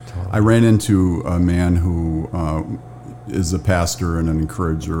I ran into a man who is a pastor and an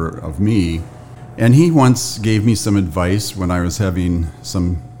encourager of me, and he once gave me some advice when I was having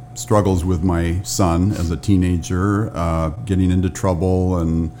some struggles with my son as a teenager, getting into trouble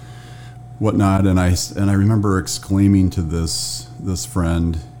and whatnot. And I remember exclaiming to this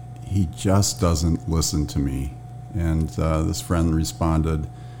friend, "He just doesn't listen to me." And this friend responded,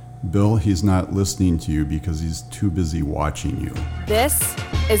 "Bill, he's not listening to you because he's too busy watching you." This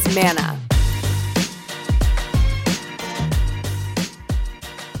is MANNA,